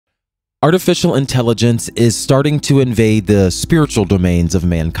Artificial intelligence is starting to invade the spiritual domains of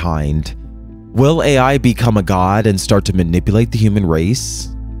mankind. Will AI become a god and start to manipulate the human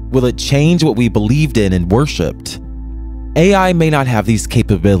race? Will it change what we believed in and worshipped? AI may not have these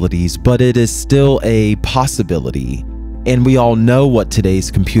capabilities, but it is still a possibility, and we all know what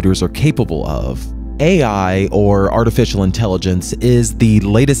today's computers are capable of. AI, or artificial intelligence, is the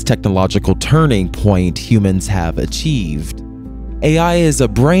latest technological turning point humans have achieved. AI is a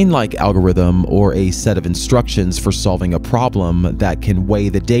brain-like algorithm or a set of instructions for solving a problem that can weigh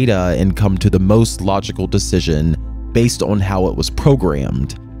the data and come to the most logical decision based on how it was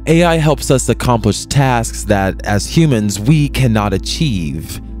programmed. AI helps us accomplish tasks that, as humans, we cannot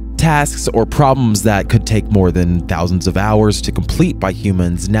achieve. Tasks or problems that could take more than thousands of hours to complete by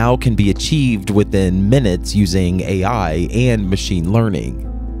humans now can be achieved within minutes using AI and machine learning.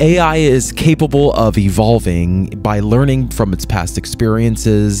 AI is capable of evolving by learning from its past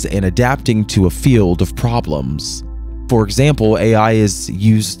experiences and adapting to a field of problems. For example, AI is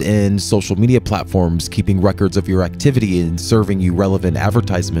used in social media platforms, keeping records of your activity and serving you relevant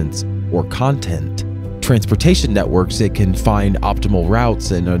advertisements or content. Transportation networks, it can find optimal routes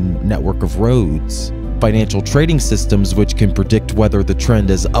in a network of roads. Financial trading systems, which can predict whether the trend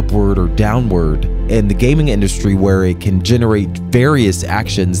is upward or downward. And the gaming industry, where it can generate various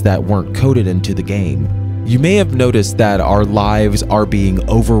actions that weren't coded into the game. You may have noticed that our lives are being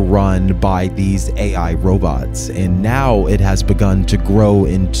overrun by these AI robots, and now it has begun to grow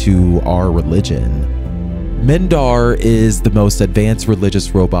into our religion. Mindar is the most advanced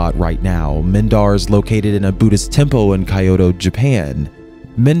religious robot right now. Mindar is located in a Buddhist temple in Kyoto, Japan.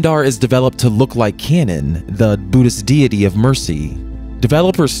 Mindar is developed to look like Kannon, the Buddhist deity of mercy.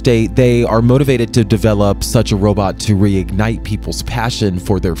 Developers state they are motivated to develop such a robot to reignite people's passion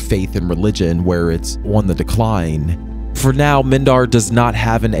for their faith and religion where it's on the decline. For now, Mindar does not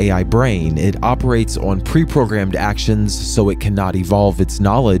have an AI brain. It operates on pre-programmed actions, so it cannot evolve its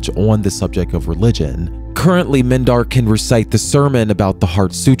knowledge on the subject of religion. Currently, Mindar can recite the sermon about the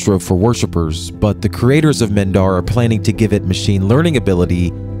Heart Sutra for worshippers, but the creators of Mindar are planning to give it machine learning ability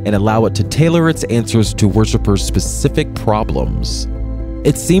and allow it to tailor its answers to worshippers' specific problems.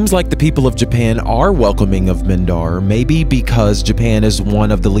 It seems like the people of Japan are welcoming of Mindar, maybe because Japan is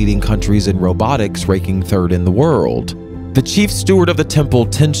one of the leading countries in robotics, ranking third in the world. The chief steward of the temple,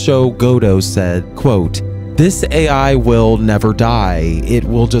 Tensho Godo, said, quote, "This AI will never die. It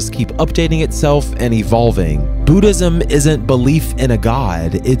will just keep updating itself and evolving. Buddhism isn't belief in a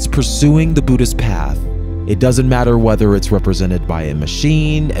god, it's pursuing the Buddhist path. It doesn't matter whether it's represented by a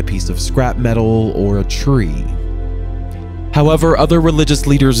machine, a piece of scrap metal, or a tree." However, other religious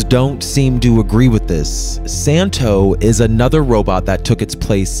leaders don't seem to agree with this. Santo is another robot that took its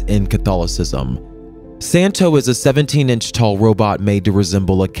place in Catholicism. Santo is a 17-inch tall robot made to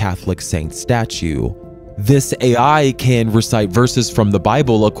resemble a Catholic saint statue. This AI can recite verses from the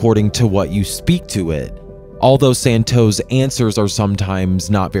Bible according to what you speak to it, although Santo's answers are sometimes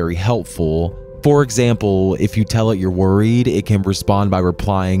not very helpful. For example, if you tell it you're worried, it can respond by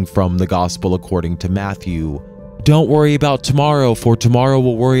replying from the Gospel according to Matthew. "Don't worry about tomorrow, for tomorrow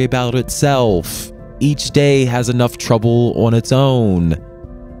will worry about itself. Each day has enough trouble on its own."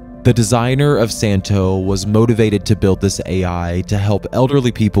 The designer of Santo was motivated to build this AI to help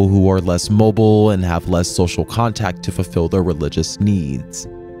elderly people who are less mobile and have less social contact to fulfill their religious needs.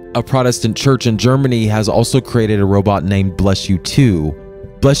 A Protestant church in Germany has also created a robot named Bless You 2.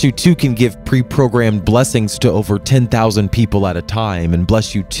 Bless You 2 can give pre-programmed blessings to over 10,000 people at a time, and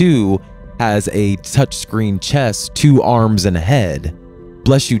Bless You 2 has a touchscreen chest, 2 arms, and a head.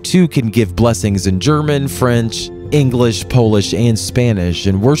 Bless You 2 can give blessings in German, French, English, Polish, and Spanish,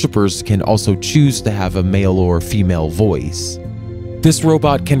 and worshippers can also choose to have a male or female voice. This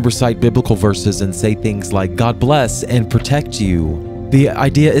robot can recite biblical verses and say things like "God bless" and "protect you." The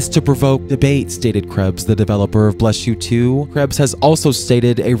idea is to provoke debate, stated Krebs, the developer of Bless You 2. Krebs has also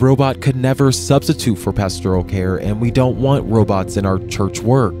stated a robot could never substitute for pastoral care, and we don't want robots in our church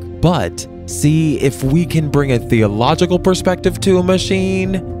work. But see if we can bring a theological perspective to a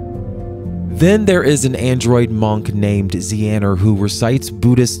machine. Then there is an android monk named Zener who recites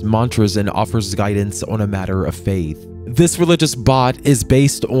Buddhist mantras and offers guidance on a matter of faith. This religious bot is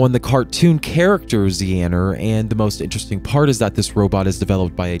based on the cartoon character Zener, and the most interesting part is that this robot is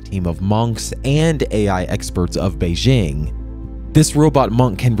developed by a team of monks and AI experts of Beijing. This robot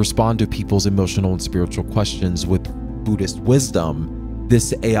monk can respond to people's emotional and spiritual questions with Buddhist wisdom.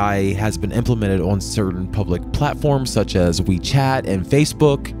 This AI has been implemented on certain public platforms such as WeChat and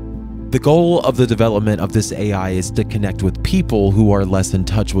Facebook. The goal of the development of this AI is to connect with people who are less in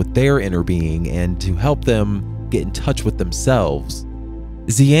touch with their inner being and to help them get in touch with themselves.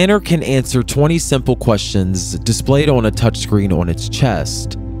 Zener can answer 20 simple questions displayed on a touchscreen on its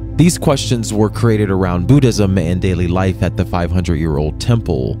chest. These questions were created around Buddhism and daily life at the 500-year-old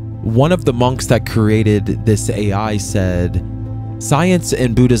temple. One of the monks that created this AI said, "Science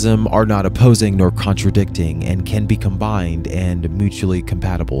and Buddhism are not opposing nor contradicting and can be combined and mutually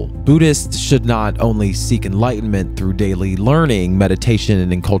compatible. Buddhists should not only seek enlightenment through daily learning,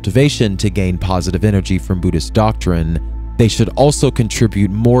 meditation, and cultivation to gain positive energy from Buddhist doctrine. They should also contribute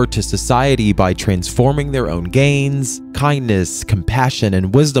more to society by transforming their own gains, kindness, compassion,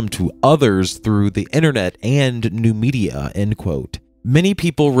 and wisdom to others through the internet and new media." End quote. Many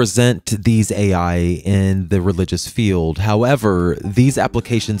people resent these AI in the religious field. However, these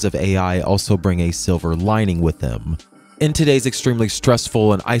applications of AI also bring a silver lining with them. In today's extremely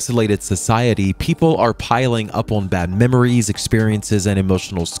stressful and isolated society, people are piling up on bad memories, experiences, and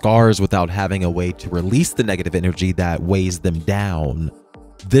emotional scars without having a way to release the negative energy that weighs them down.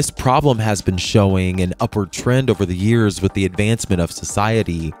 This problem has been showing an upward trend over the years with the advancement of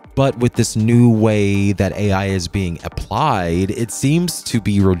society, but with this new way that AI is being applied, it seems to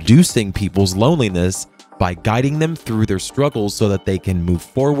be reducing people's loneliness by guiding them through their struggles so that they can move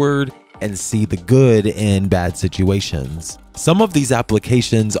forward and see the good in bad situations. Some of these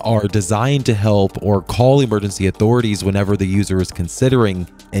applications are designed to help or call emergency authorities whenever the user is considering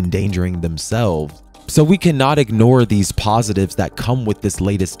endangering themselves. So we cannot ignore these positives that come with this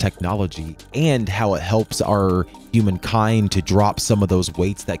latest technology and how it helps our humankind to drop some of those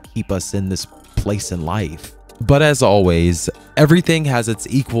weights that keep us in this place in life. But as always, everything has its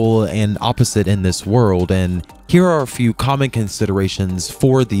equal and opposite in this world, and here are a few common considerations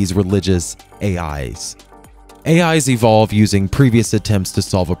for these religious AIs. AIs evolve using previous attempts to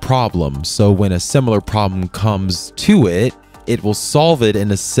solve a problem, so when a similar problem comes to it, it will solve it in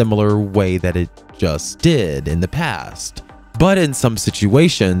a similar way that it just did in the past. But in some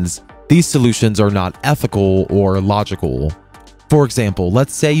situations, these solutions are not ethical or logical. For example,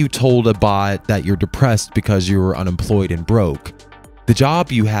 let's say you told a bot that you're depressed because you're unemployed and broke. The job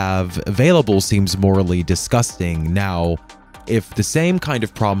you have available seems morally disgusting. Now, if the same kind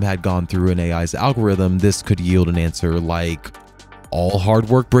of problem had gone through an AI's algorithm, this could yield an answer like, "All hard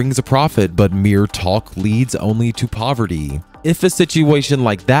work brings a profit, but mere talk leads only to poverty." If a situation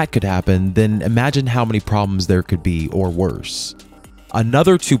like that could happen, then imagine how many problems there could be, or worse.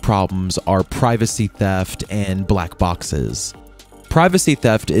 Another two problems are privacy theft and black boxes. Privacy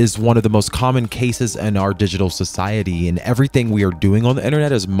theft is one of the most common cases in our digital society, and everything we are doing on the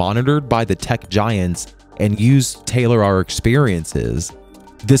internet is monitored by the tech giants and used to tailor our experiences.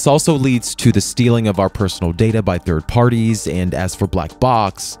 This also leads to the stealing of our personal data by third parties, and as for black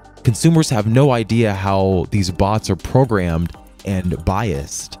box, consumers have no idea how these bots are programmed and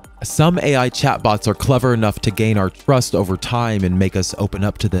biased. Some AI chatbots are clever enough to gain our trust over time and make us open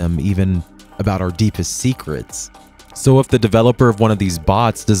up to them, even about our deepest secrets. So if the developer of one of these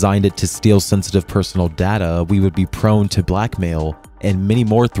bots designed it to steal sensitive personal data, we would be prone to blackmail and many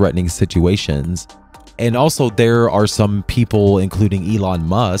more threatening situations. And also there are some people, including Elon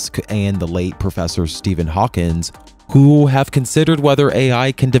Musk and the late Professor Stephen Hawking, who have considered whether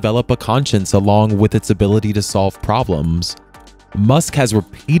AI can develop a conscience along with its ability to solve problems. Musk has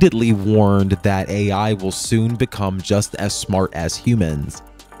repeatedly warned that AI will soon become just as smart as humans,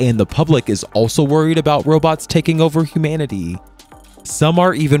 and the public is also worried about robots taking over humanity. Some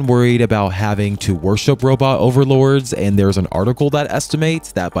are even worried about having to worship robot overlords, and there's an article that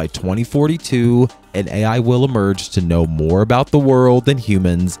estimates that by 2042, an AI will emerge to know more about the world than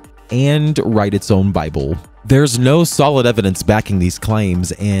humans and write its own Bible. There's no solid evidence backing these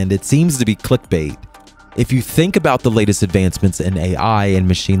claims, and it seems to be clickbait. If you think about the latest advancements in AI and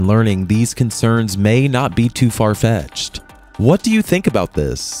machine learning, these concerns may not be too far-fetched. What do you think about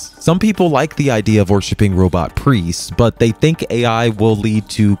this? Some people like the idea of worshiping robot priests, but they think AI will lead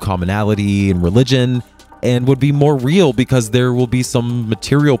to commonality in religion and would be more real because there will be some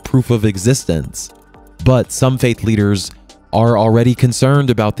material proof of existence. But some faith leaders are already concerned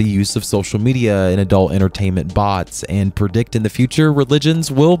about the use of social media and adult entertainment bots and predict in the future religions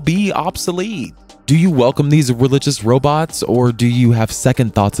will be obsolete. Do you welcome these religious robots, or do you have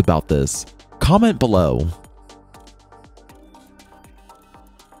second thoughts about this? Comment below.